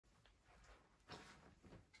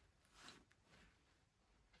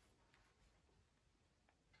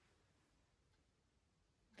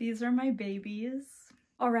These are my babies.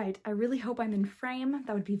 All right, I really hope I'm in frame.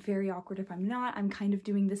 That would be very awkward if I'm not. I'm kind of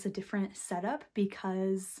doing this a different setup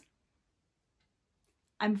because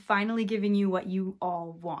I'm finally giving you what you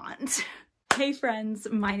all want. Hey friends,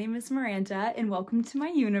 my name is Miranda and welcome to my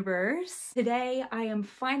universe. Today I am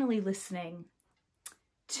finally listening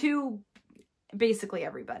to basically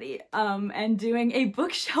everybody and doing a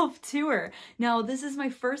bookshelf tour. Now this is my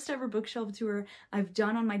first ever bookshelf tour I've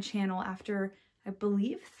done on my channel after I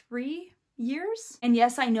believe 3 years. And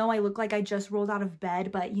yes, I know I look like I just rolled out of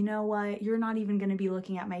bed, but you know what? You're not even gonna be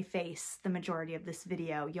looking at my face the majority of this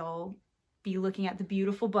video. You'll be looking at the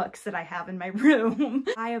beautiful books that I have in my room.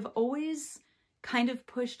 I have always kind of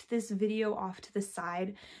pushed this video off to the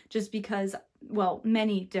side just because, well,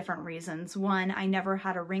 many different reasons. One, I never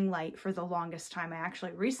had a ring light for the longest time. I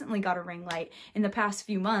actually recently got a ring light in the past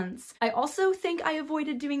few months. I also think I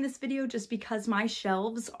avoided doing this video just because my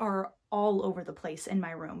shelves are all over the place in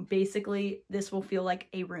my room. Basically, this will feel like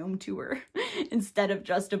a room tour instead of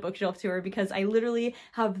just a bookshelf tour because I literally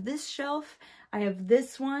have this shelf, I have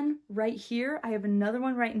this one right here, I have another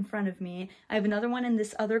one right in front of me, I have another one in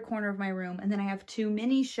this other corner of my room, and then I have 2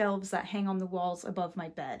 mini shelves that hang on the walls above my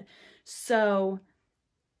bed. So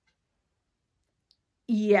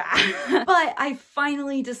yeah, but I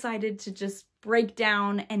finally decided to just break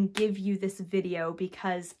down and give you this video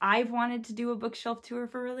because I've wanted to do a bookshelf tour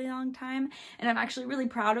for a really long time, and I'm actually really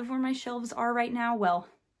proud of where my shelves are right now. Well,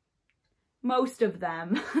 most of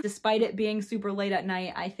them. Despite it being super late at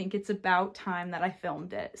night, I think it's about time that I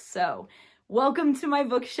filmed it. So welcome to my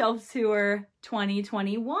bookshelf tour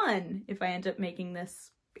 2021, if I end up making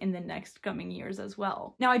this in the next coming years as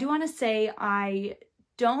well. Now I do want to say I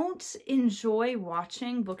don't enjoy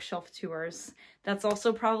watching bookshelf tours. That's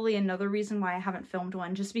also probably another reason why I haven't filmed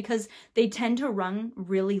one, just because they tend to run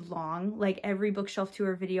really long. Like every bookshelf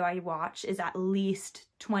tour video I watch is at least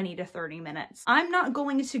 20 to 30 minutes. I'm not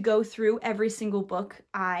going to go through every single book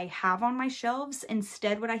I have on my shelves.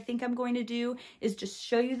 Instead, what I think I'm going to do is just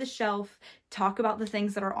show you the shelf, talk about the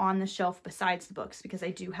things that are on the shelf besides the books, because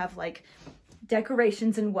I do have like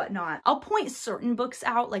decorations and whatnot. I'll point certain books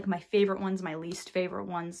out, like my favorite ones, my least favorite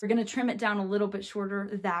ones. We're gonna trim it down a little bit shorter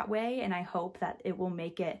that way, and I hope that it will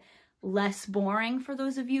make it less boring for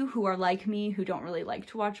those of you who are like me, who don't really like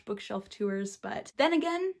to watch bookshelf tours. But then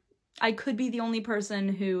again, I could be the only person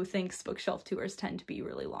who thinks bookshelf tours tend to be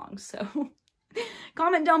really long, so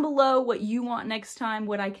comment down below what you want next time,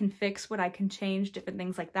 what I can fix, what I can change, different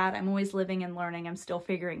things like that. I'm always living and learning. I'm still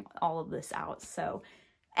figuring all of this out. So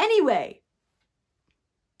anyway,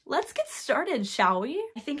 let's get started, shall we?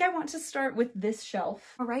 I think I want to start with this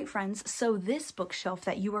shelf. All right, friends, so this bookshelf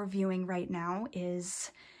that you are viewing right now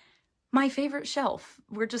is my favorite shelf.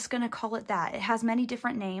 We're just gonna call it that. It has many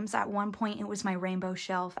different names. At one point it was my rainbow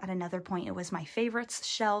shelf. At another point it was my favorites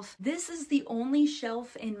shelf. This is the only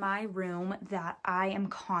shelf in my room that I am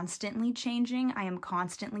constantly changing. I am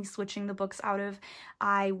constantly switching the books out of.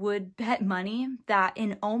 I would bet money that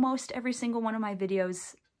in almost every single one of my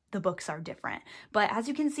videos, the books are different. But as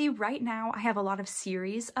you can see right now, I have a lot of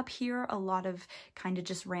series up here, a lot of kind of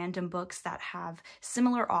just random books that have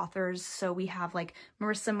similar authors. So we have like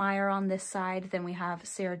Marissa Meyer on this side, then we have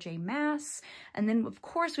Sarah J. Maas, and then of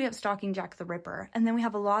course we have Stalking Jack the Ripper, and then we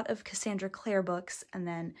have a lot of Cassandra Clare books, and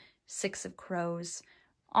then Six of Crows,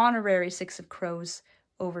 honorary Six of Crows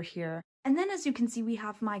over here. And then as you can see, we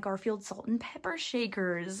have my Garfield salt and pepper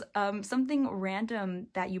shakers. Something random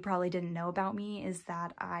that you probably didn't know about me is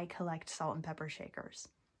that I collect salt and pepper shakers.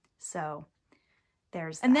 So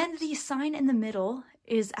there's that. And then the sign in the middle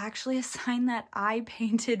is actually a sign that I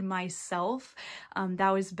painted myself.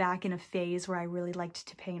 That was back in a phase where I really liked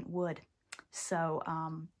to paint wood. So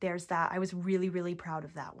there's that. I was really, really proud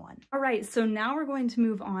of that one. All right, so now we're going to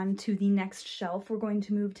move on to the next shelf. We're going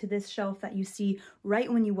to move to this shelf that you see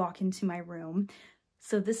right when you walk into my room.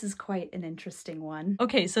 So this is quite an interesting one.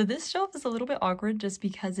 Okay, so this shelf is a little bit awkward just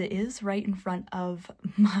because it is right in front of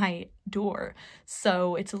my door.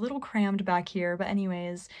 So it's a little crammed back here, but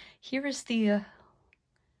anyways, here is the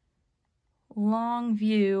long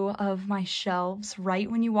view of my shelves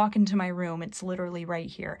right when you walk into my room. It's literally right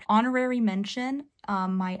here. Honorary mention,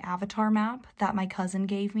 my avatar map that my cousin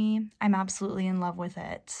gave me. I'm absolutely in love with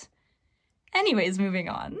it. Anyways, moving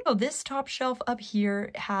on. So this top shelf up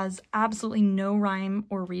here has absolutely no rhyme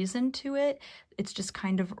or reason to it. It's just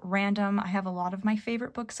kind of random. I have a lot of my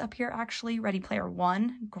favorite books up here, actually. Ready Player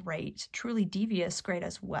One, great. Truly Devious, great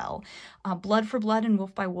as well. Blood for Blood and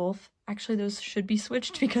Wolf by Wolf. Actually, those should be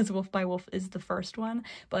switched because Wolf by Wolf is the first one.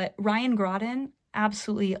 But Ryan Groden,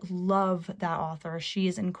 Absolutely love that author. She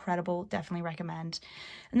is incredible. Definitely recommend.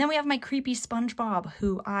 And then we have my creepy SpongeBob,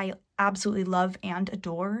 who I absolutely love and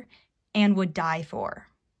adore and would die for.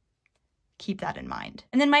 Keep that in mind.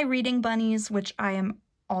 And then my reading bunnies, which I am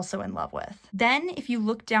also in love with. Then if you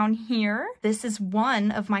look down here, this is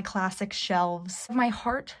one of my classic shelves. My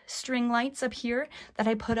heart string lights up here that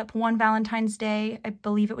I put up one Valentine's Day, I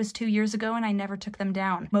believe it was 2 years ago, and I never took them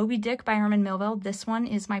down. Moby Dick by Herman Melville. This one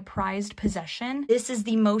is my prized possession. This is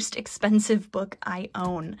the most expensive book I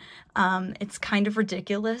own. It's kind of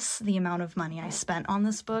ridiculous the amount of money I spent on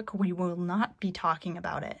this book. We will not be talking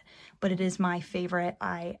about it, but it is my favorite.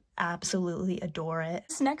 I absolutely adore it.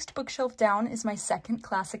 This next bookshelf down is my second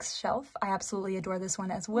classics shelf. I absolutely adore this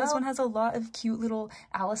one as well. This one has a lot of cute little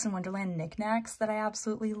Alice in Wonderland knickknacks that I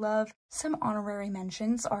absolutely love. Some honorary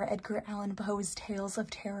mentions are Edgar Allan Poe's Tales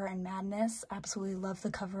of Terror and Madness. Absolutely love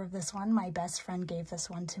the cover of this one. My best friend gave this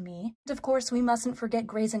one to me. And of course, we mustn't forget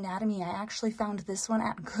Grey's Anatomy. I actually found this one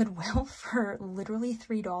at Goodwill for literally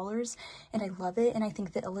 $3, and I love it, and I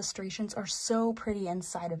think the illustrations are so pretty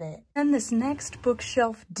inside of it. And this next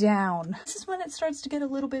bookshelf down. This is when it starts to get a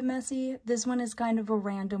little bit messy. This one is kind of a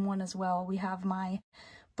random one as well. We have my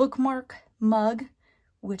bookmark mug,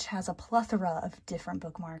 which has a plethora of different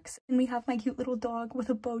bookmarks. And we have my cute little dog with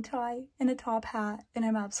a bow tie and a top hat, and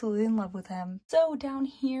I'm absolutely in love with him. So down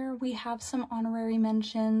here we have some honorary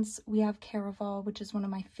mentions. We have Caraval, which is one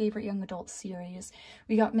of my favorite young adult series.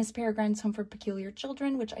 We got Miss Peregrine's Home for Peculiar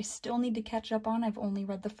Children, which I still need to catch up on. I've only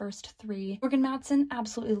read the first 3. Morgan Matson,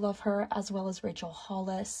 absolutely love her, as well as Rachel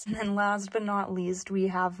Hollis. And then last but not least, we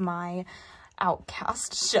have my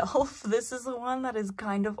Outcast shelf. This is the one that is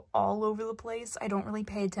kind of all over the place. I don't really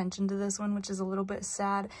pay attention to this one, which is a little bit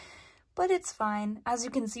sad, but it's fine. As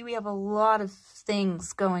you can see, we have a lot of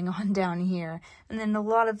things going on down here, and then a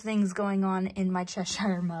lot of things going on in my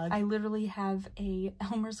Cheshire mug. I literally have a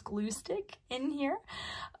Elmer's glue stick in here,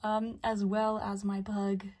 as well as my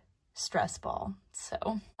bug stress ball.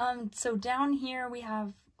 So down here we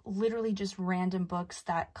have literally just random books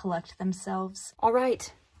that collect themselves. All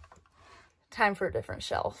right. Time for a different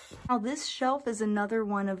shelf. Now this shelf is another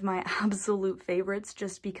one of my absolute favorites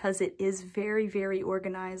just because it is very, very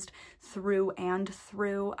organized through and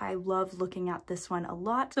through. I love looking at this one a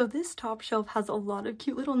lot. So this top shelf has a lot of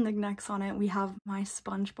cute little knickknacks on it. We have my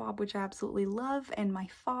SpongeBob, which I absolutely love, and my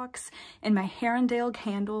fox, and my Herondale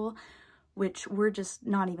candle, which we're just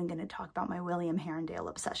not even going to talk about my William Herondale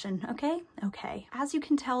obsession, okay? Okay. As you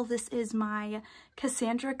can tell, this is my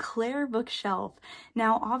Cassandra Clare bookshelf.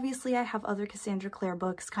 Now, obviously, I have other Cassandra Clare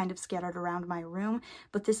books kind of scattered around my room,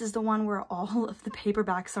 but this is the one where all of the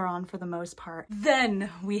paperbacks are on for the most part. Then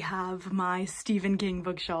we have my Stephen King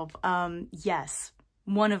bookshelf. Yes.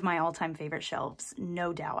 One of my all-time favorite shelves,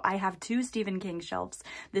 no doubt. I have 2 Stephen King shelves.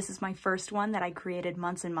 This is my first one that I created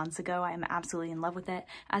months and months ago. I am absolutely in love with it.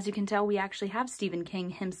 As you can tell, we actually have Stephen King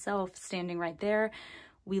himself standing right there.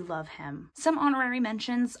 We love him. Some honorary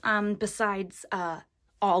mentions, besides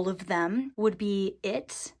all of them, would be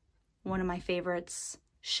It, one of my favorites.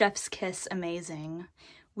 Chef's Kiss, amazing.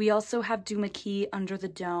 We also have Duma Key, Under the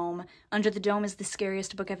Dome. Under the Dome is the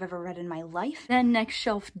scariest book I've ever read in my life. Then next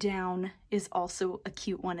shelf down is also a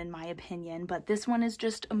cute one in my opinion, but this one is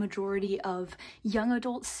just a majority of young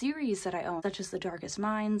adult series that I own, such as The Darkest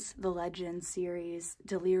Minds, The Legends series,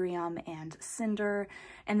 Delirium, and Cinder.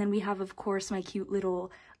 And then we have, of course, my cute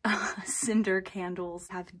little Cinder candles.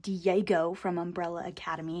 I have Diego from Umbrella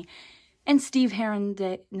Academy, and Steve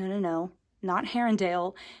not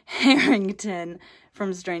Herondale, Harrington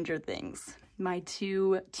from Stranger Things, my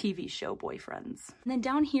 2 TV show boyfriends. And then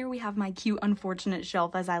down here we have my cute unfortunate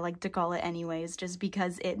shelf, as I like to call it anyways, just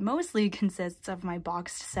because it mostly consists of my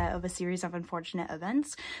boxed set of a series of unfortunate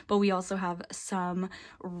events, but we also have some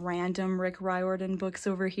random Rick Riordan books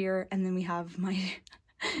over here, and then we have my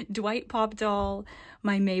Dwight pop doll,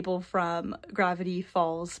 my Mabel from Gravity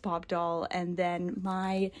Falls pop doll, and then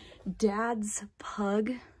my dad's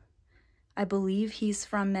pug. I believe he's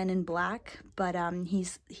from Men in Black, but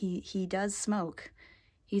he does smoke.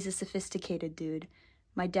 He's a sophisticated dude.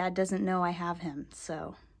 My dad doesn't know I have him,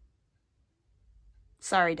 so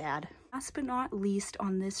sorry, Dad. Last but not least,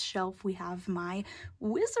 on this shelf we have my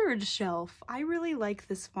wizard shelf. I really like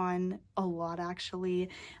this one a lot, actually.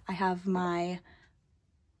 I have my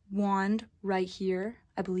wand right here.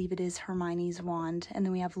 I believe it is Hermione's wand. And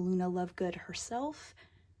then we have Luna Lovegood herself,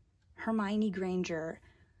 Hermione Granger,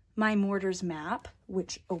 my Mortar's map,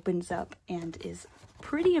 which opens up and is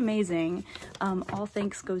pretty amazing. All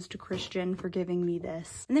thanks goes to Christian for giving me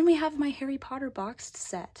this. And then we have my Harry Potter boxed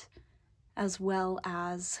set, as well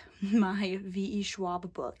as my V.E.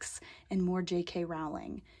 Schwab books and more J.K.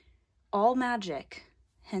 Rowling. all magic.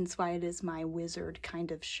 Hence why it is my wizard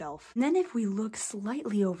kind of shelf. And then if we look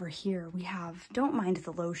slightly over here, we have, don't mind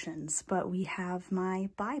the lotions, but we have my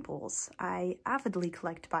Bibles. I avidly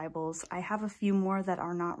collect Bibles. I have a few more that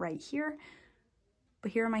are not right here,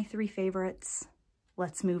 but here are my 3 favorites.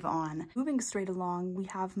 Let's move on. Moving straight along, we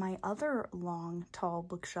have my other long, tall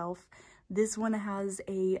bookshelf. This one has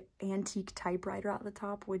a antique typewriter at the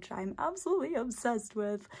top, which I'm absolutely obsessed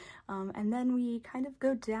with. And then we kind of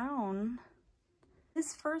go down.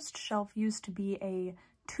 This first shelf used to be a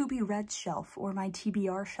to be read shelf, or my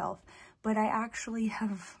TBR shelf, but I actually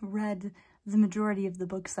have read the majority of the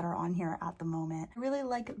books that are on here at the moment. I really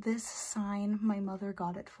like this sign. My mother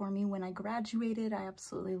got it for me when I graduated. I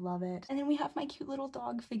absolutely love it. And then we have my cute little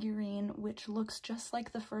dog figurine, which looks just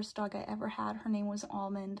like the first dog I ever had. Her name was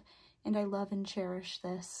Almond, and I love and cherish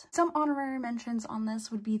this. Some honorary mentions on this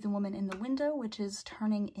would be The Woman in the Window, which is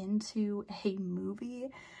turning into a movie.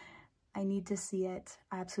 I need to see it.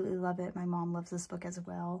 I absolutely love it. My mom loves this book as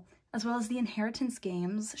well as The Inheritance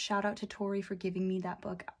Games. Shout out to Tori for giving me that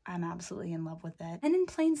book. I'm absolutely in love with it. And In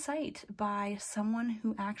Plain Sight by someone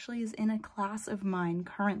who actually is in a class of mine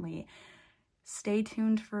currently. Stay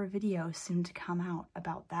tuned for a video soon to come out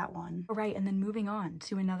about that one. All right, and then moving on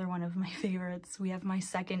to another one of my favorites, we have my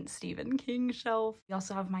second Stephen King shelf. We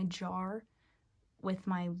also have my jar with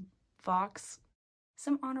my Fox.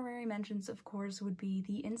 Some honorary mentions, of course, would be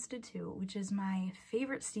The Institute, which is my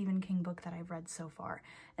favorite Stephen King book that I've read so far.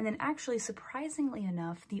 And then actually, surprisingly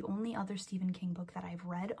enough, the only other Stephen King book that I've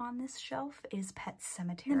read on this shelf is Pet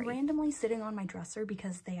Sematary. And randomly sitting on my dresser,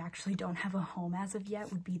 because they actually don't have a home as of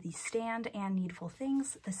yet, would be The Stand and Needful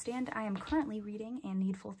Things. The Stand I am currently reading, and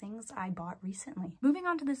Needful Things I bought recently. Moving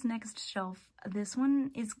on to this next shelf, this one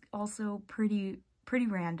is also pretty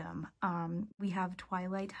random. We have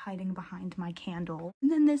Twilight hiding behind my candle. And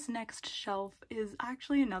then this next shelf is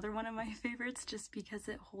actually another one of my favorites just because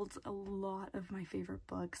it holds a lot of my favorite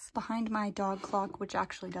books. Behind my dog clock, which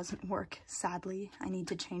actually doesn't work, sadly. I need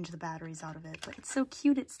to change the batteries out of it, but it's so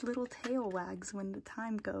cute. Its little tail wags when the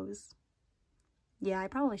time goes. Yeah, I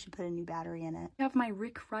probably should put a new battery in it. I have my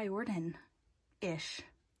Rick Riordan-ish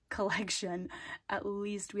collection. At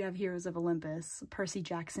least we have Heroes of Olympus. Percy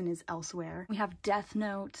Jackson is elsewhere. We have Death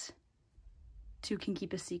Note, Two Can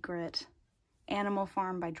Keep a Secret, Animal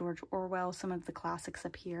Farm by George Orwell, some of the classics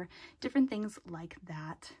up here, different things like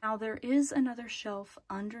that. Now there is another shelf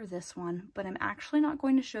under this one, but I'm actually not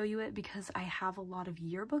going to show you it because I have a lot of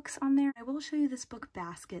yearbooks on there. I will show you this book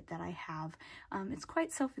basket that I have. It's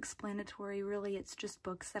quite self-explanatory, really. It's just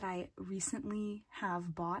books that I recently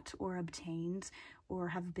have bought or obtained or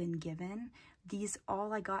have been given. These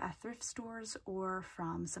all I got at thrift stores or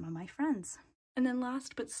from some of my friends. And then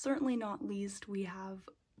last but certainly not least, we have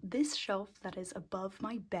this shelf that is above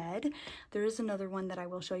my bed. There is another one that I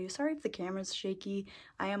will show you. Sorry if the camera's shaky.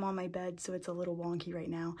 I am on my bed, so it's a little wonky right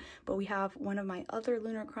now. But we have one of my other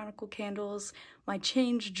Lunar Chronicle candles, my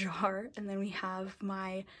change jar, and then we have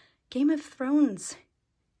my Game of Thrones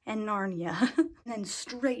and Narnia. And then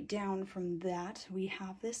straight down from that, we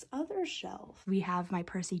have this other shelf. We have my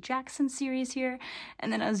Percy Jackson series here,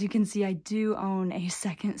 and then as you can see, I do own a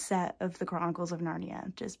second set of the Chronicles of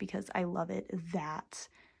Narnia, just because I love it that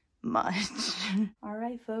much. All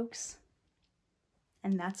right, folks.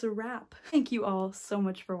 And that's a wrap. Thank you all so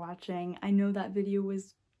much for watching. I know that video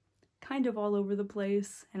was kind of all over the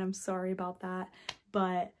place, and I'm sorry about that,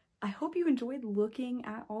 but I hope you enjoyed looking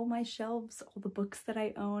at all my shelves, all the books that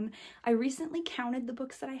I own. I recently counted the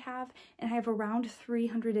books that I have, and I have around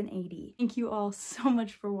 380. Thank you all so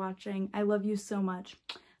much for watching. I love you so much.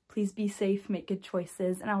 Please be safe, make good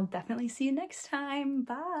choices, and I'll definitely see you next time.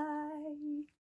 Bye!